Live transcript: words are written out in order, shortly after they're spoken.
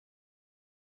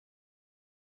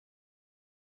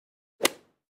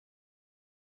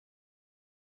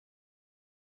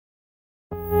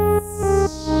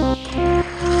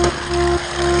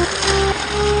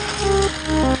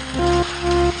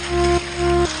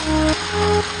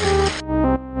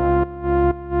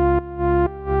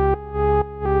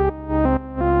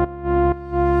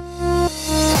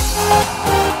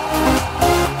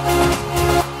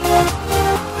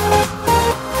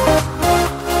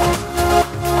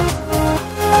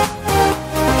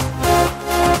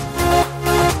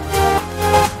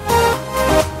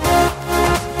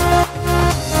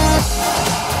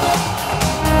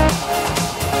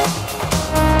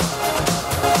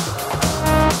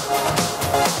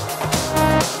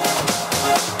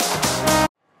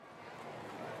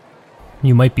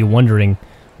You might be wondering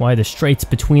why the straights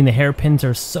between the hairpins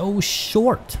are so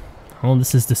short. Well,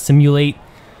 this is to simulate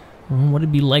what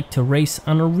it'd be like to race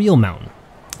on a real mountain.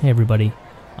 Hey everybody,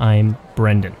 I'm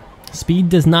Brendan. Speed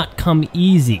does not come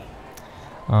easy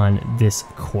on this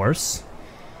course,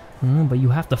 but you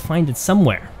have to find it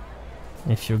somewhere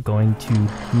if you're going to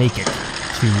make it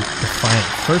to the final.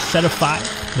 First set of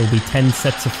 5, there'll be 10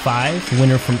 sets of 5.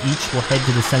 Winner from each will head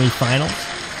to the semifinals,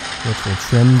 which will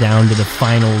trim down to the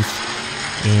finals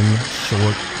in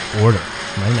short order.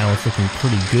 Right now it's looking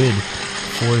pretty good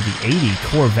for the 80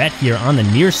 Corvette here on the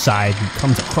near side, who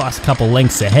comes across a couple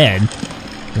lengths ahead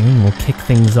and will kick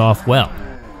things off well.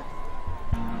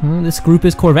 This group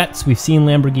is Corvettes. We've seen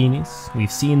Lamborghinis,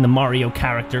 we've seen the Mario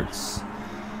characters,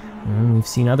 and we've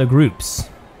seen other groups.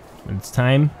 It's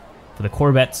time for the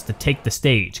Corvettes to take the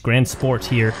stage. Grand Sport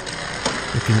here,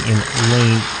 looking in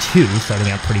lane 2, starting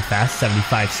out pretty fast.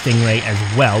 75 Stingray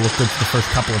as well. Looked good for the first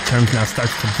couple of turns, now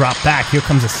starts to drop back. Here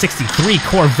comes a 63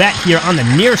 Corvette here on the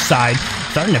near side,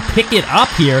 starting to pick it up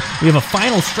here. We have a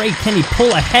final straight. Can he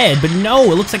pull ahead? But no,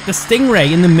 it looks like the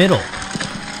Stingray in the middle.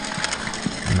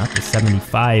 Not the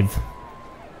 75.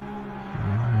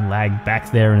 Lag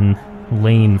back there in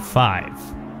lane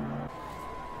 5.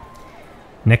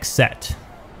 Next set,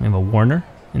 we have a Warner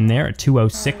in there, a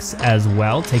 206 as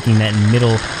well, taking that middle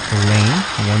lane.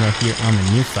 Warner here on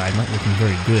the near side, not looking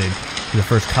very good for the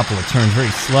first couple of turns. Very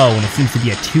slow, and it seems to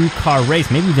be a 2-car race,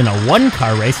 maybe even a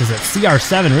 1-car race, as that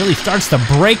CR7 really starts to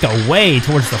break away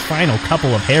towards the final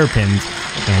couple of hairpins,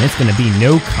 and it's going to be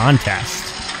no contest.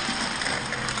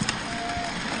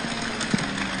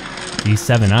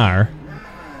 D7R.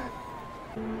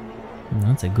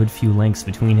 That's a good few lengths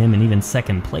between him and even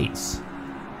second place.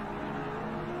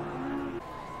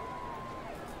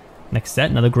 Next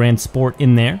set, another Grand Sport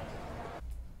in there.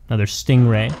 Another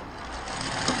Stingray.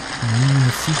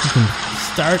 Let's see if we can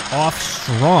start off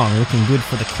strong. Looking good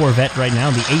for the Corvette right now.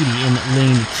 The 80 in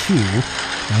lane 2.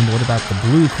 And what about the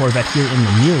blue Corvette here in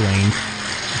the near lane?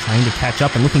 Trying to catch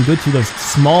up and looking good through those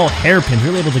small hairpins.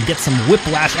 Really able to get some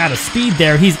whiplash out of speed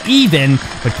there. He's even,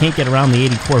 but can't get around the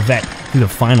 80 Corvette through the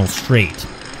final straight.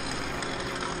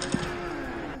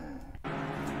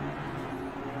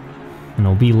 And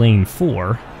it'll be lane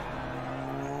 4.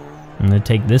 I'm going to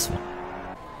take this one.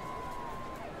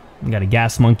 We got a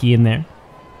Gas Monkey in there.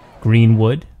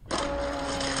 Greenwood.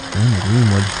 And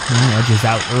Greenwood edges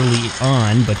out early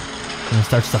on, but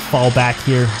starts to fall back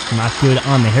here. Not good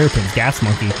on the hairpins. Gas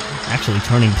Monkey actually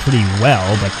turning pretty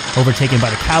well, but overtaken by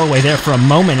the Callaway there for a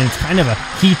moment, and it's kind of a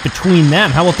heat between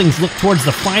them. How will things look towards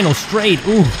the final straight?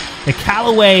 Ooh, the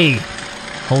Callaway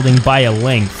holding by a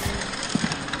length.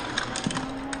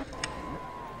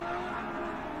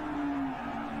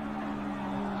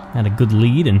 Had a good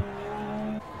lead and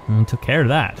took care of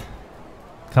that.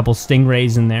 A couple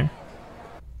Stingrays in there.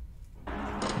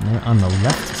 And they're on the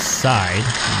left side.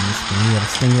 On this one, we have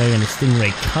a Stingray and a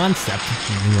Stingray Concept,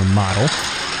 a newer model.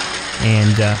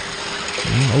 And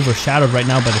overshadowed right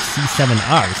now by the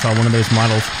C7R. We saw one of those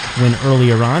models win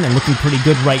earlier on and looking pretty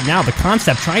good right now. The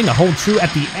Concept trying to hold true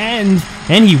at the end,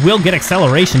 and he will get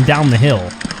acceleration down the hill.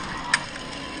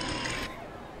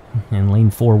 And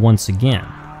lane 4 once again.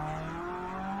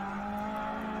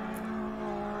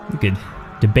 You could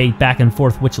debate back and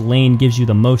forth which lane gives you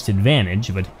the most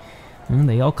advantage, but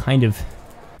they all kind of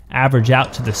average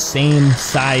out to the same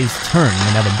size turn.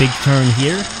 You have a big turn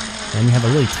here, and you have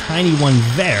a really tiny one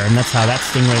there, and that's how that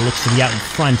Stingray looks to be out in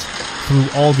front through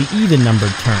all the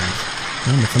even-numbered turns.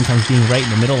 But sometimes being right in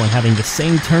the middle and having the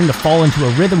same turn to fall into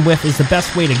a rhythm with is the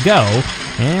best way to go.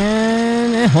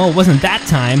 And, well, it wasn't that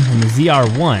time, and the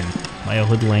ZR1 by a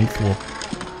hood length will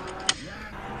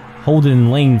hold it in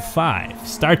lane 5.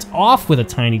 Starts off with a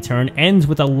tiny turn, ends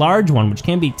with a large one, which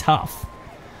can be tough.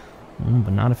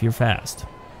 But not if you're fast.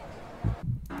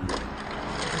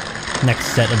 Next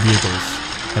set of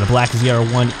vehicles. Got a black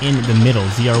ZR1 in the middle.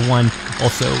 ZR1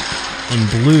 also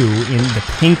in blue in the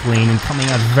pink lane and coming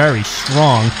out very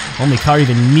strong. Only car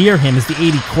even near him is the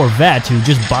 80 Corvette, who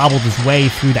just bobbled his way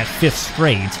through that 5th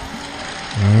straight.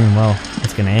 And, well,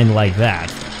 it's going to end like that.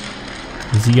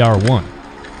 ZR1.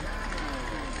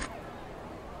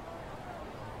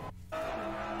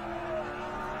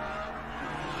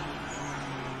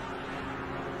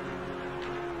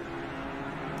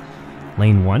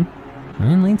 Lane 1.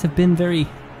 And lanes have been very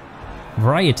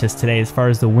varietous today as far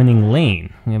as the winning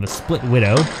lane. We have a Split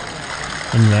Widow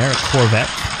in there, a Corvette,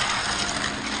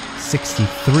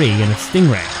 63, and a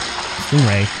Stingray.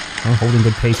 Stingray holding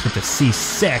good pace with the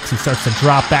C6, who starts to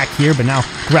drop back here, but now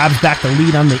grabs back the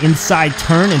lead on the inside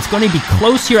turn, and it's going to be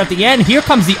close here at the end. Here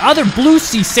comes the other blue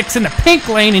C6 in the pink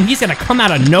lane, and he's going to come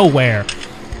out of nowhere.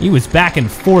 He was back in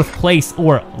 4th place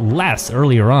or less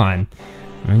earlier on.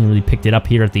 And he really picked it up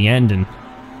here at the end, and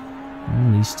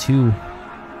these two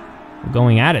were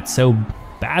going at it so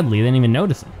badly they didn't even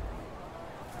notice it.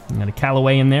 You got a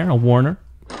Callaway in there, a Warner.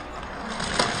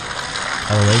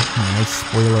 Callaway, a nice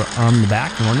spoiler on the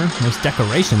back. Warner, nice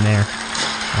decoration there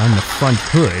on the front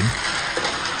hood.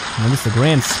 And this is the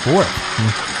Grand Sport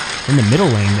in the middle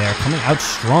lane there, coming out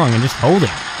strong and just holding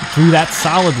through that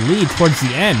solid lead towards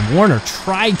the end. Warner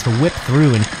tried to whip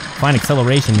through and find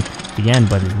acceleration at the end,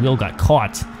 but his wheel got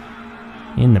caught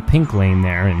in the pink lane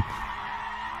there, and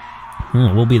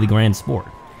it will be the Grand Sport.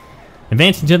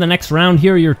 Advancing to the next round,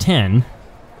 here are your 10.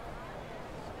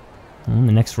 And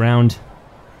the next round,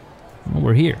 well,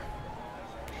 we're here.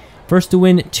 First to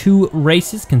win 2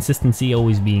 races, consistency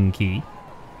always being key,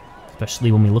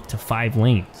 especially when we look to 5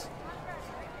 lanes.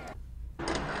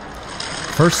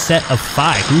 First set of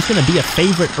 5. Who's going to be a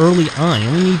favorite early on? You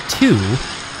only need 2.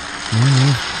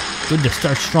 Good to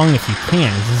start strong if you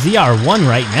can. It's ZR1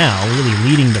 right now, really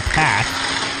leading the pack.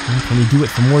 Can he do it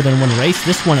for more than 1 race?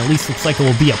 This one at least looks like it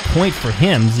will be a point for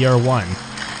him, ZR1.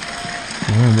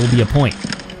 It will be a point.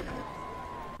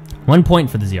 1 point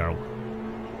for the ZR1.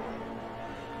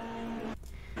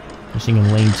 Pushing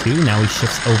in lane 2, now he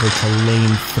shifts over to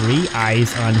lane 3.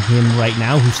 Eyes on him right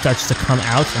now, who starts to come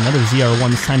out. Another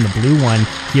ZR1, this time the blue one,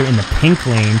 here in the pink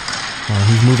lane.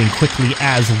 He's moving quickly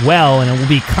as well, and it will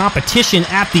be competition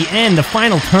at the end, the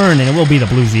final turn, and it will be the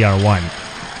blue ZR1.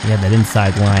 He had that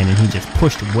inside line, and he just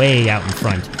pushed way out in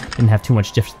front. Didn't have too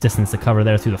much distance to cover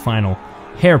there through the final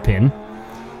hairpin.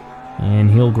 And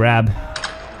he'll grab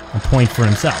a point for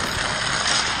himself.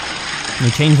 And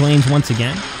we change lanes once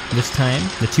again. This time,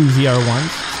 the 2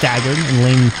 ZR1s staggered in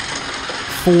lane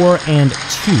 4 and 2,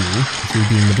 2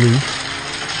 being the blue,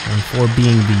 and 4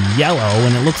 being the yellow,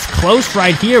 and it looks close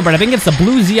right here, but I think it's the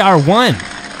blue ZR1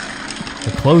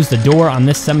 to close the door on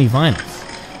this semifinals.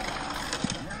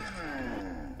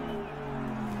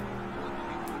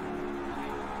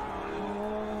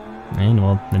 And,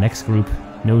 well, the next group,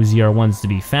 no ZR1s to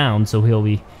be found, so he'll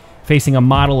be facing a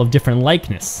model of different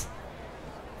likeness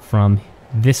from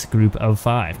this group of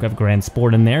 5. We have Grand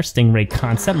Sport in there, Stingray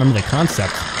Concept. Remember the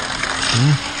Concept.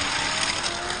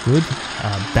 Good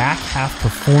back half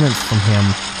performance from him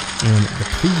in the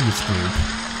previous group.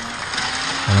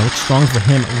 And it looks strong for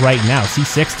him right now.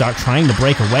 C6 start trying to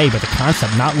break away, but the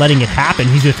Concept not letting it happen.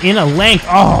 He's within a length.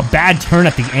 Oh, bad turn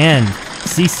at the end.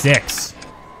 C6.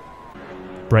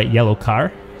 Bright yellow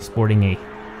car, sporting a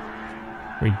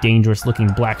very dangerous looking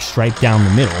black stripe down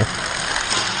the middle.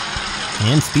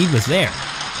 And speed was there.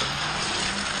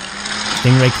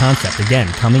 Stingray Concept, again,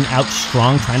 coming out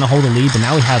strong, trying to hold a lead, but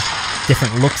now we have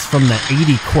different looks from the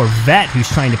 80 Corvette, who's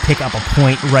trying to pick up a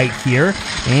point right here.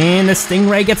 And the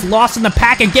Stingray gets lost in the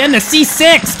pack again. The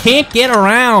C6 can't get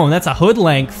around. That's a hood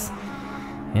length.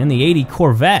 And the 80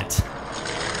 Corvette.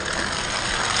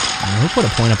 And he'll put a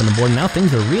point up on the board. Now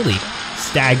things are really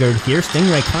staggered here.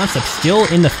 Stingray Concept still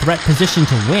in the threat position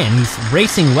to win. He's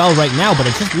racing well right now, but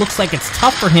it just looks like it's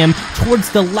tough for him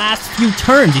towards the last few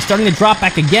turns. He's starting to drop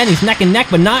back again. He's neck and neck,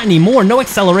 but not anymore. No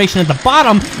acceleration at the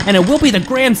bottom, and it will be the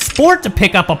Grand Sport to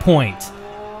pick up a point.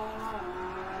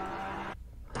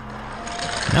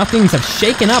 Now things have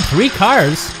shaken up. 3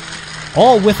 cars,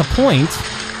 all with a point.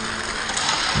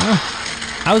 Well,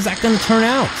 how's that going to turn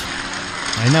out?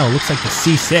 I know, it looks like the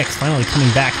C6 finally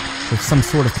coming back with some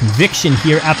sort of conviction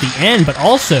here at the end, but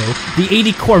also the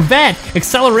 80 Corvette,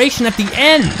 acceleration at the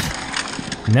end.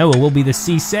 No, it will be the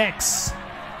C6.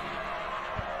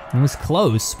 It was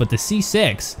close, but the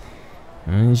C6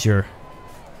 is your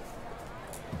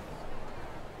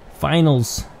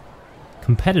finals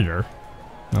competitor,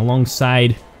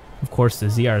 alongside, of course, the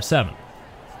ZR7.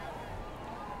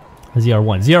 The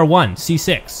ZR1. ZR1,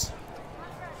 C6.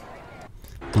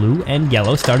 Blue and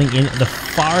yellow starting in the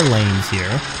far lanes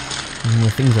here. And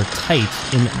where things are tight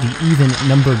in the even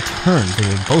numbered turns. They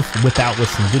will both whip out with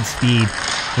some good speed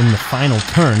in the final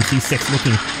turn. C6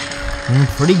 looking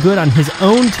pretty good on his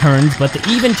own turns, but the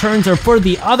even turns are for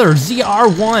the other,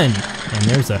 ZR1. And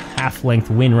there's a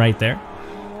half-length win right there.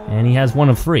 And he has 1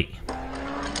 of 3.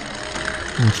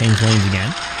 And change lanes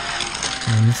again.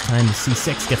 And this time the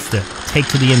C6 gets to take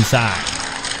to the inside.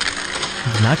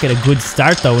 He did not get a good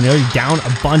start, though, and they're down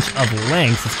a bunch of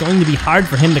lengths. It's going to be hard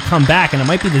for him to come back, and it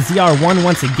might be the ZR1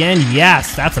 once again.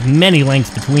 Yes, that's many lengths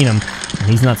between them,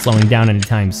 and he's not slowing down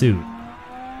anytime soon.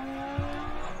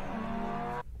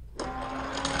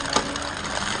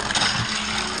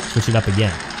 Switch it up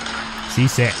again.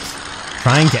 C6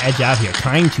 trying to edge out here,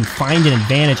 trying to find an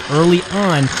advantage early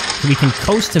on so we can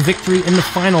coast to victory in the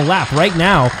final lap. Right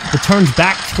now, the turns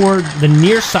back toward the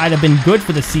near side have been good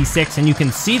for the C6, and you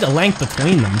can see the length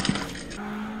between them.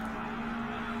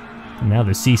 And now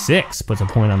the C6 puts a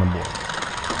point on the board.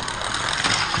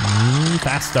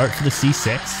 Fast start for the C6,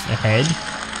 ahead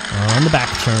on the back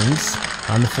turns.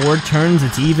 On the forward turns,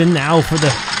 it's even now for the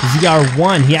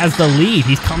ZR1. He has the lead.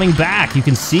 He's coming back. You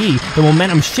can see the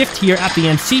momentum shift here at the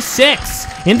end.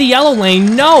 C6 in the yellow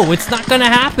lane. No, it's not going to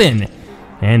happen.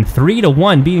 And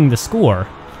 3-1 being the score.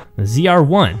 The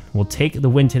ZR1 will take the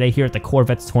win today here at the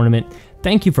Corvettes tournament.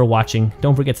 Thank you for watching.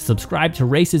 Don't forget to subscribe to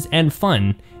Races and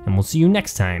Fun, and we'll see you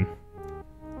next time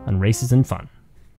on Races and Fun.